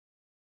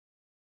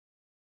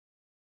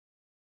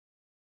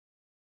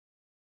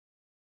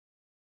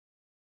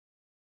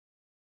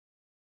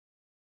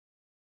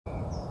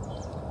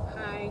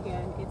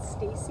again. It's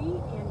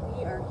Stacey, and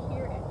we are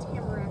here at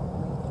Tamarack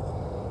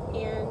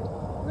Lake. And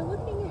we're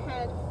looking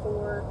ahead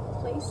for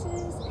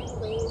places and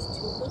ways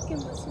to look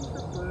and listen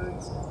for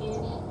birds in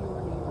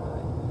your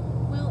neighborhood.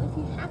 Well, if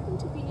you happen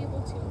to be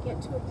able to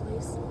get to a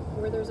place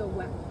where there's a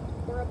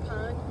wetland or a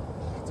pond,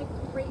 that's a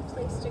great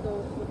place to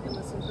go look and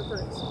listen for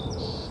birds.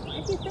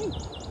 Why do you think?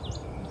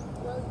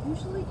 Well,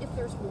 usually if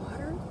there's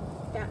water,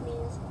 that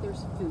means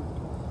there's food.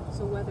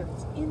 So whether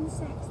it's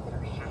insects that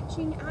are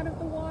hatching out of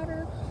the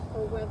water,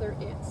 or whether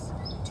it's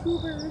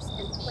tubers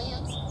and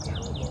plants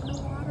down in the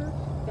water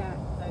that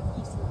the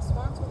geese in the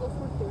swamps will go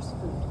for, there's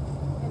food.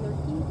 And there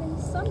are even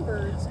some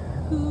birds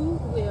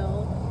who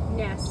will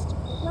nest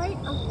right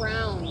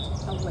around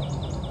a lake,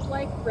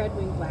 like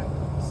red-winged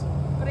blackbirds.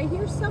 But I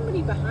hear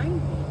somebody behind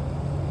me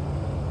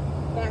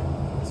that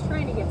is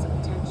trying to get some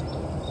attention.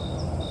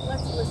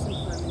 Let's listen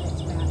for a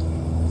minute to that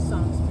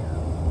song sparrow.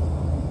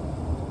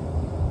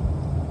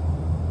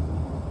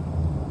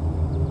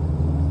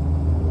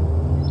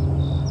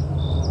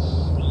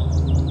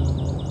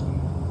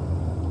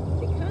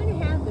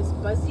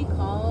 Buzzy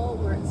call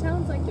where it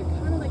sounds like they're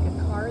kind of like a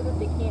car that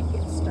they can't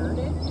get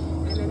started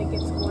and then it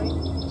gets going.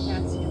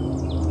 That's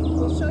him.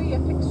 We'll show you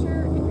a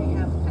picture, and they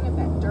have kind of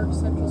that dark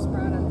central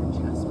spot on their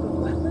chest. But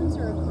wetlands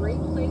are a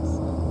great place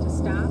to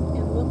stop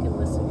and look and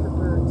listen for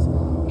birds.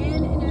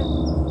 And in a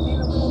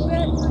little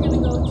bit, we're going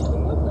to go to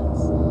the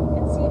woodlands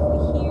and see if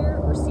we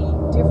hear or see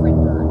different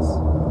birds.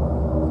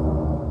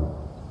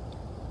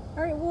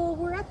 All right, well,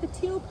 we're at the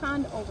Teal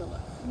Pond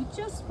Overlook. We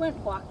just went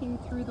walking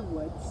through the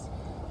woods,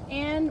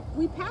 and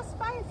we passed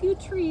by a few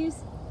trees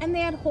and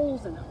they had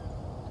holes in them.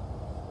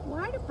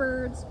 Why do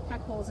birds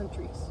peck holes in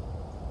trees?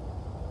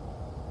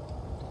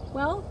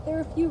 Well, there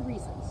are a few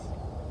reasons.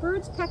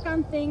 Birds peck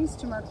on things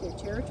to mark their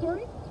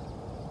territory.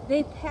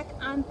 They peck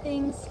on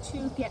things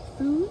to get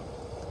food.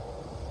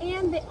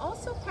 And they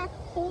also peck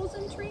holes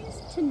in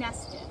trees to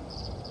nest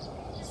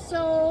in.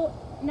 So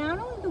not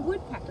only the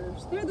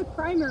woodpeckers, they're the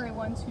primary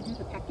ones who do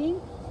the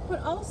pecking,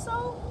 but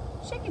also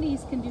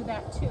chickadees can do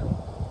that too.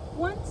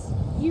 Once,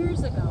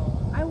 years ago,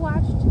 I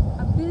watched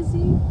a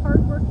busy,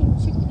 hard-working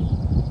chickadee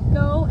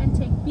go and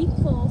take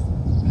beakfuls,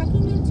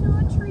 pecking into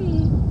a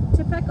tree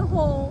to peck a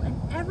hole, and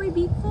every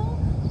beakful,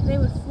 they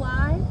would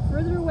fly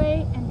further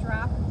away and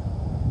drop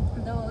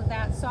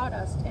that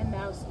sawdust and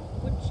those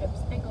wood chips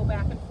and go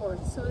back and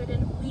forth, so they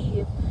didn't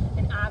leave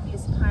an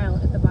obvious pile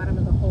at the bottom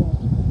of the hole.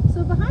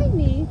 So behind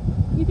me,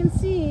 you can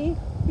see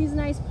these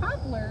nice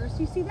poplars.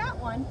 You see that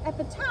one? At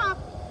the top,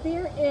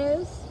 there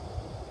is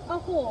a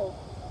hole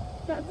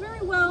that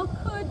very well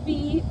could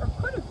be, or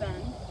could have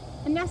been,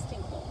 a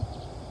nesting hole.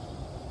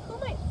 Who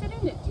might fit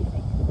in it, do you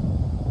think?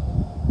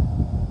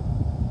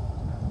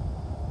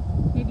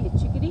 Maybe a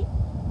chickadee?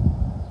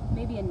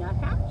 Maybe a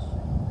nuthatch?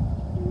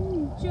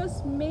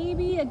 Just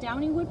maybe a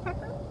downy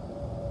woodpecker?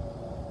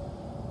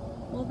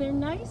 Well, they're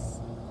nice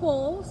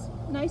holes,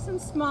 nice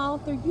and small.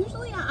 They're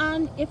usually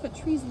on, if a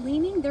tree's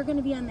leaning, they're going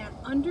to be on that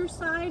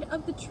underside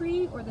of the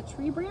tree or the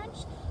tree branch,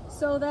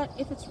 so that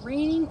if it's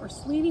raining or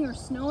sleeting or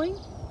snowing,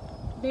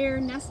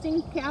 their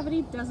nesting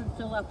cavity doesn't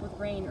fill up with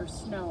rain or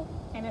snow,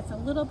 and it's a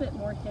little bit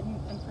more hidden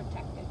and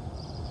protected.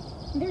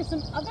 And there's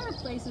some other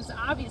places,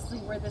 obviously,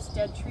 where this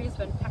dead tree has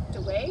been pecked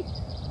away,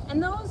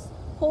 and those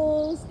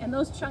holes and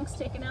those chunks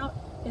taken out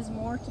is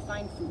more to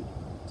find food,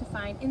 to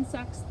find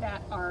insects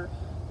that are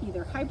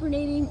either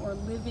hibernating or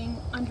living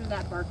under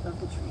that bark of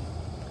the tree.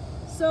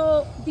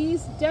 So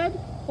these dead,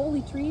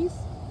 holy trees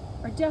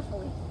are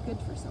definitely good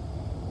for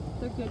something.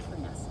 They're good for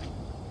nesting.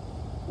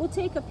 We'll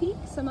take a peek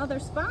some other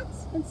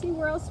spots and see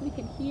where else we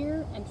can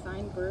hear and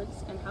find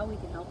birds and how we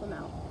can help them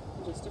out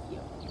in just a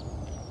few.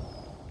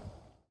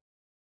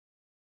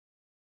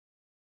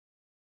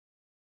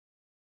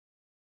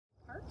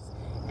 Parks,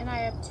 and I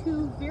have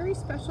two very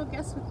special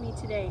guests with me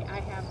today.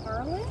 I have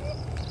Harlan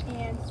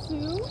and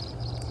Sue,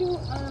 two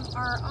of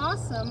our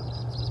awesome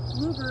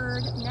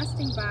Bluebird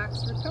Nesting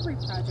Box Recovery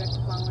Project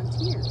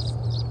volunteers.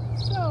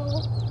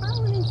 So,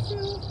 Harlan and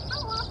Sue,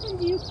 how often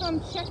do you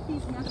come check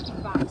these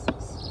nesting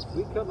boxes?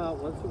 We come out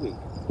once a week.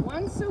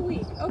 Once a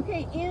week.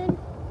 Okay, and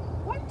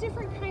what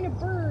different kind of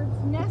birds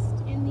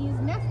nest in these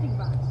nesting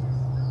boxes?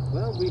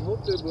 Well, we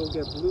hope that we'll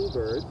get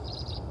bluebirds,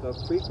 but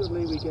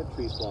frequently we get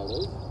tree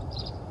swallows,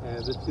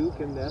 and the two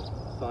can nest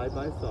side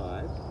by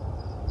side.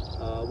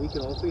 We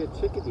can also get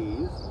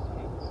chickadees,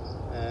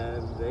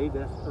 and they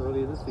nest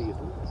early in the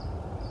season.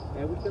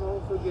 And we can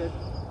also get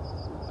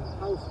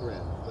house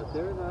wrens, but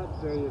they're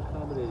not very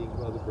accommodating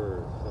to other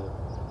birds. So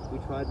we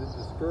try to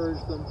discourage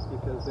them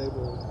because they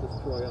will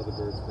destroy other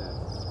birds'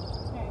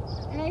 nests. Okay.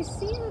 And I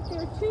see that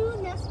there are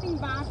two nesting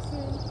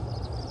boxes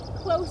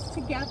close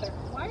together.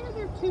 Why are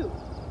there two?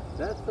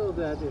 That's so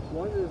that if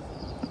one is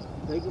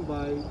taken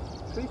by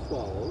tree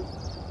swallows,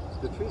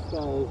 the tree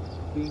swallows,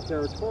 being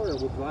territorial,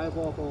 will drive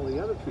off all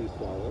the other tree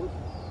swallows.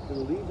 It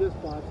will leave this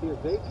box here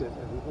vacant,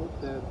 and we hope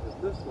then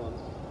that this one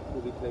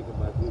will be taken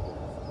by bluebirds.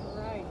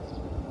 Right.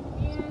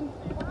 And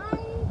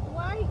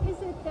why is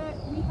it that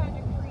we had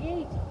to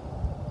create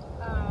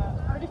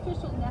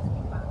artificial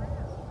nesting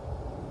boxes?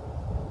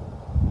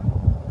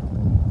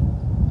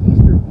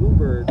 Eastern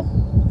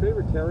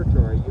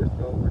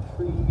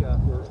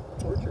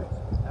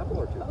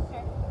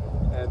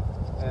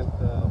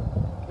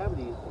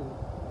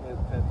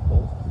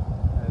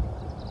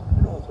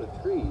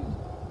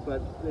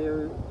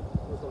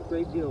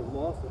great deal of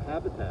loss of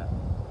habitat.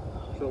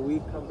 So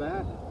we've come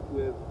back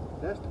with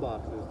nest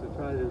boxes to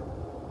try to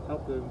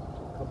help them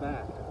come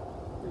back,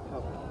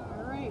 recover.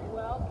 All right,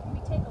 well, can we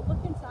take a look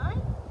inside?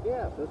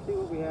 Yeah, let's see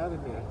what we have in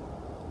here.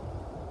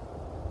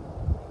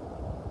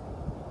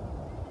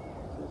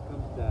 This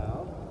comes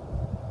down.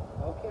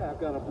 Okay, I've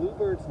got a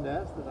bluebird's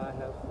nest and I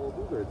have 4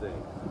 bluebird's eggs.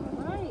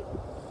 All right.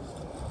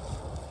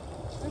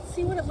 Let's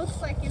see what it looks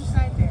like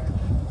inside there.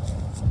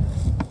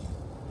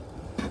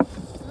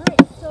 All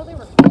right, so there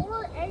were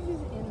 4 eggs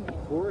in there.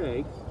 4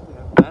 eggs.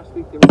 Yeah, last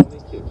week there were only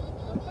 2.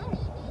 Okay.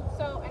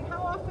 So, and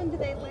how often do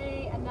they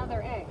lay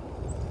another egg?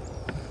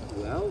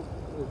 Well,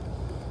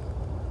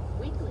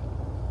 Weekly.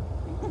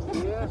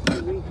 yeah,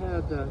 so we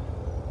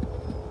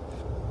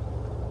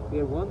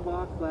had 1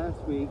 box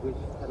last week which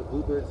had a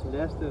bluebird's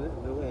nest in it,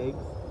 no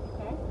eggs.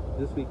 Okay.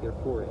 This week there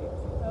are 4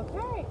 eggs.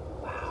 Okay.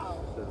 Wow.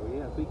 So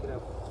yeah, we can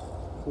have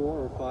 4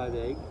 or 5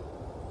 eggs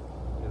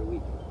in a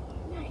week.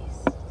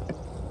 Nice.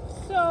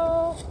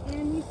 So,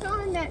 and you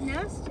saw in that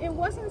nest, it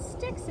wasn't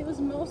sticks, it was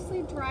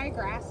mostly dry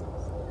grasses.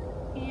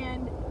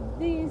 And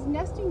these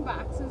nesting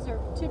boxes are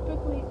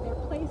typically, they're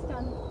placed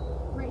on,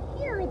 right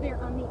here,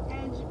 they're on the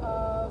edge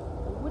of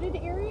a wooded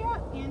area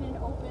and an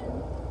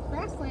open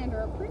grassland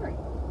or a prairie.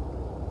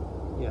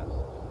 Yes.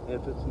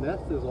 If its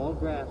nest is all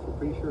grass, we're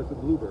pretty sure it's a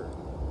bluebird.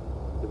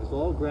 If it's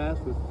all grass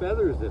with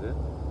feathers in it,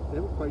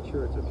 then we're quite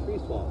sure it's a tree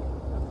swallow.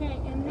 Okay,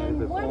 and And then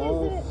if it's what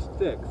all is it?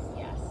 sticks,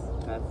 Yes.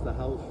 that's the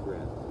house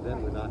wren.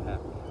 Then we're not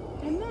happy.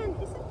 And then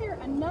isn't there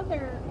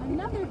another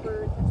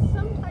bird that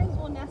sometimes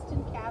will nest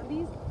in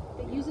cavities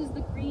that uses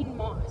the green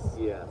moss?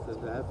 Yes,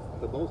 and that's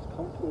the most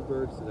comfortable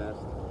bird's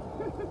nest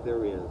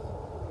there is,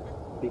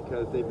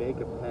 because they make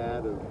a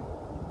pad of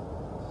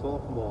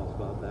soft moss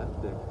about that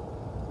thick.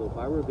 So if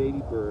I were a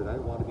baby bird,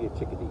 I'd want to be a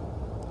chickadee.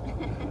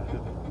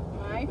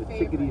 My The favorite.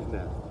 chickadee's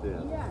nest,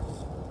 yeah.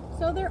 Yes.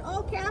 So they're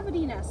all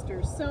cavity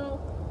nesters. So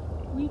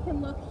we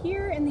can look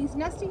here in these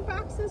nesting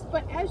boxes,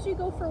 but as you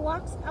go for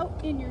walks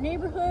out in your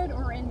neighborhood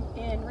or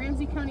in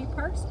Ramsey County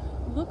parks,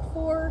 look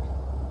for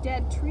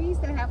dead trees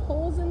that have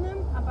holes in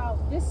them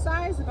about this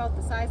size, about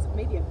the size of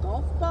maybe a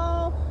golf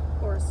ball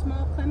or a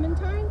small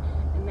clementine,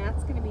 and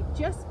that's going to be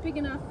just big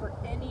enough for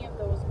any of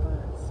those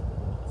birds.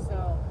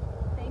 So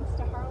thanks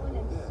to Harlan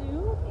and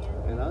Sue.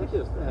 And I'll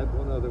just add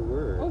one other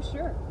word. Oh,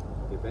 sure.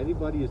 If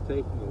anybody is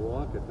taking a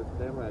walk at the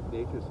Tamarack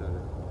Nature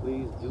Center,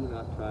 please do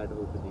not try to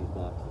open these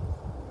boxes.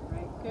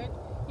 Right, good.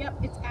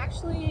 Yep, it's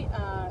actually,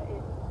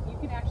 you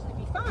can actually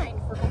be fined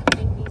for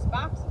opening these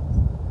boxes.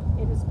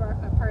 It is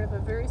a part of a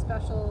very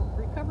special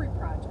recovery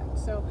project.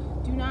 So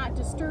do not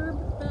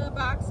disturb the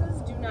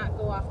boxes, do not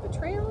go off the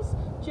trails,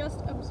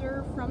 just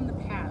observe from the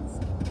paths.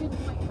 Good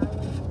point,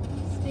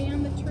 Harlan. Stay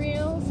on the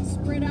trails,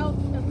 spread out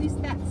at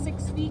least that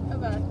 6 feet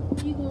of an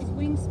eagle's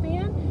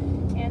wingspan,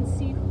 and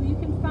see who you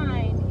can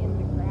find in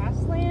the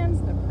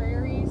grasslands, the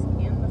prairies,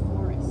 and the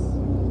forests.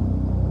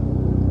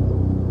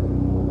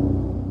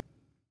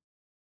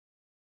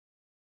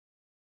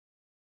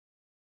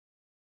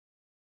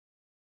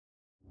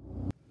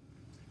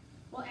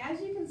 Well,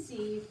 as you can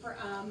see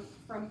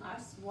from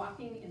us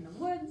walking in the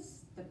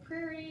woods, the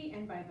prairie,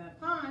 and by the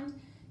pond,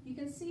 you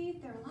can see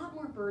there are a lot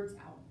more birds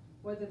out.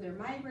 Whether they're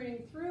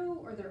migrating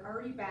through, or they're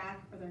already back,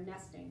 or they're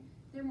nesting,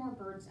 there are more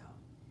birds out.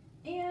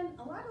 And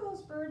a lot of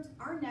those birds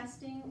are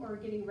nesting or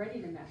getting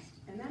ready to nest,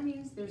 and that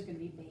means there's going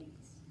to be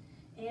babies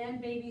and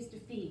babies to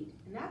feed.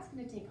 And that's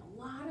going to take a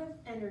lot of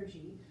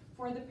energy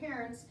for the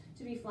parents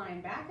to be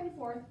flying back and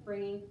forth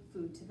bringing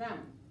food to them.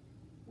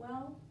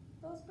 Well,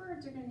 those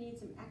birds are going to need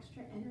some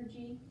extra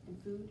energy and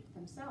food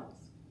themselves.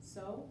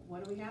 So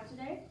what do we have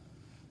today?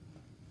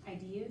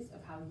 Ideas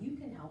of how you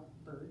can help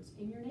birds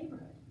in your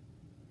neighborhood.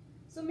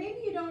 So maybe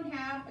you don't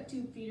have a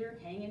tube feeder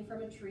hanging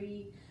from a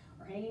tree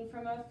or hanging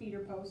from a feeder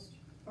post,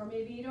 or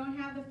maybe you don't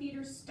have the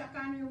feeder stuck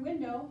on your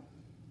window.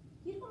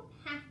 You don't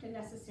have to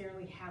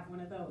necessarily have one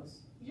of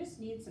those. You just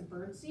need some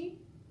bird seed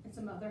and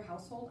some other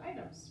household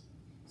items.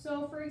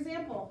 So for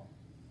example,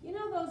 you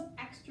know those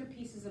extra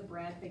pieces of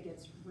bread that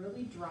gets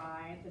really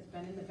dry that's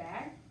been in the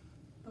bag?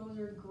 Those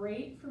are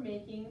great for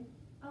making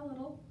a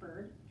little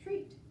bird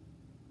treat.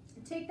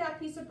 Take that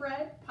piece of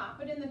bread,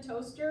 pop it in the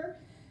toaster,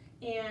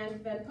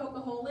 and then poke a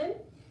hole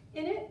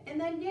in it, and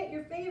then get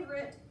your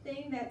favorite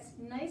thing that's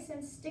nice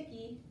and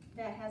sticky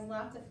that has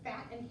lots of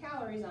fat and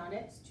calories on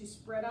it to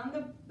spread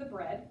on the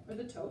bread or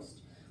the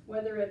toast,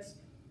 whether it's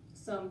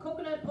some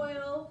coconut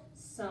oil,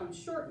 some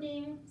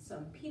shortening,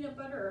 some peanut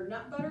butter or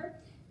nut butter,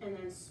 and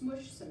then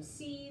smush some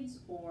seeds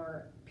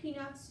or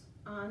peanuts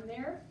on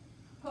there.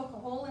 Poke a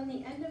hole in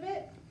the end of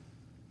it,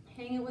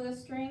 hang it with a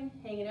string,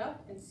 hang it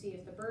up, and see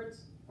if the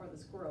birds or the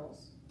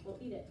squirrels will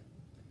eat it.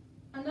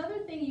 Another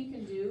thing you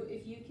can do,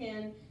 if you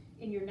can,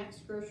 in your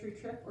next grocery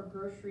trip or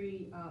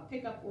grocery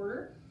pickup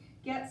order,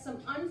 get some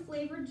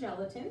unflavored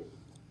gelatin.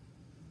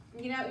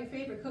 Get out your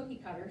favorite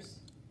cookie cutters.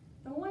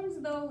 The ones,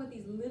 though, with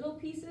these little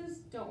pieces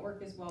don't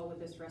work as well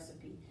with this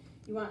recipe.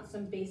 You want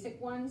some basic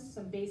ones,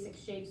 some basic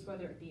shapes,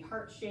 whether it be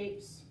heart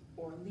shapes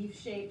or leaf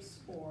shapes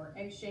or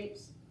egg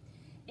shapes.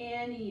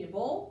 And you need a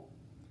bowl,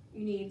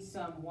 you need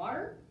some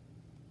water,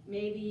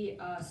 maybe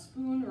a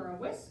spoon or a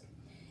whisk,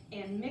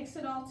 and mix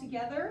it all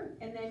together.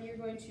 And then you're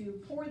going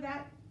to pour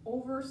that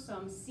over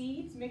some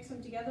seeds, mix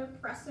them together,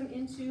 press them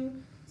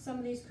into some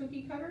of these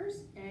cookie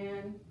cutters,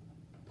 and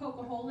poke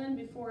a hole in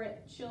before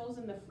it chills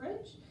in the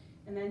fridge.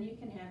 And then you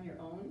can have your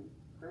own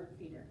bird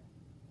feeder.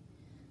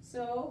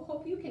 So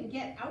hope you can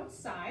get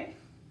outside.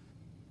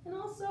 And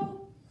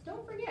also,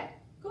 don't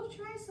forget, go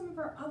try some of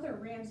our other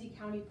Ramsey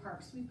County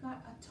parks. We've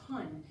got a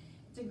ton.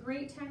 It's a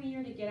great time of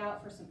year to get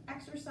out for some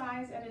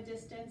exercise at a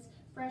distance,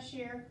 fresh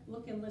air,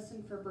 look and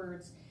listen for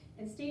birds.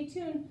 And stay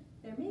tuned,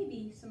 there may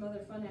be some other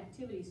fun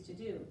activities to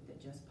do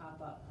that just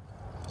pop up.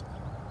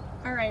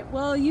 All right,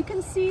 well, you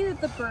can see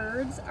that the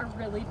birds are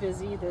really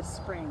busy this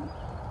spring.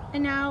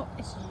 And now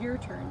it's your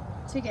turn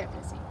to get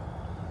busy,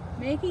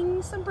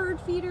 making some bird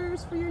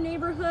feeders for your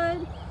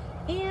neighborhood.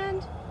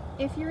 And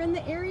if you're in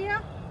the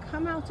area,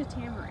 come out to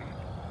Tamarack.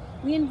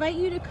 We invite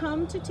you to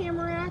come to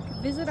Tamarack,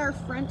 visit our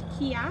front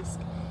kiosk,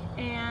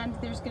 and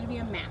there's going to be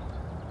a map.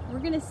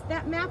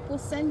 That map will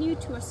send you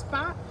to a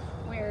spot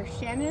where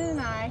Shannon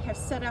and I have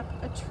set up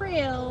a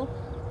trail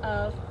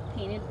of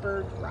painted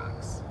bird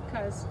rocks,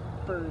 because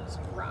birds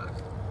rock.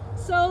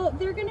 So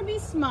they're going to be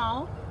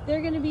small.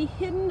 They're going to be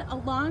hidden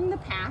along the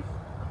path.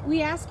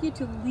 We ask you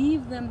to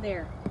leave them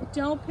there.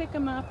 Don't pick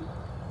them up,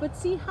 but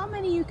see how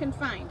many you can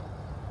find.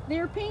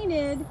 They're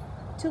painted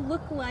to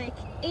look like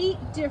 8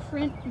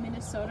 different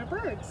Minnesota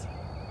birds.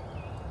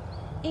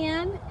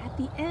 And at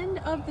the end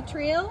of the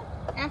trail,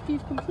 after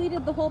you've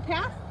completed the whole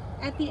path,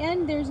 at the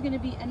end there's going to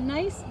be a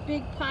nice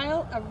big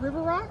pile of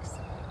river rocks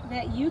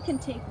that you can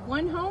take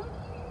one home,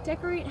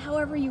 decorate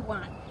however you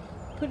want.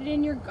 Put it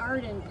in your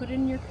garden, put it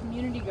in your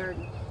community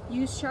garden.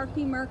 Use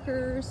Sharpie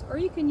markers, or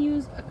you can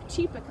use a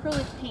cheap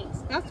acrylic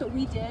paints. That's what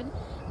we did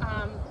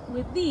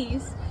with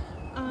these.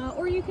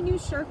 Or you can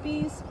use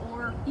Sharpies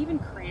or even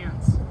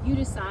crayons. You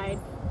decide.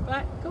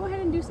 But go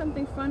ahead and do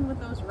something fun with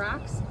those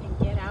rocks and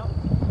get out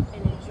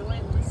and enjoy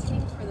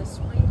listening for the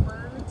spring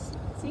birds.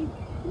 See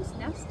who's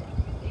nesting.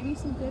 Maybe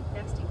some good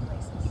nesting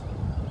places.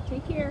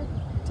 Take care.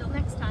 Until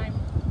next time.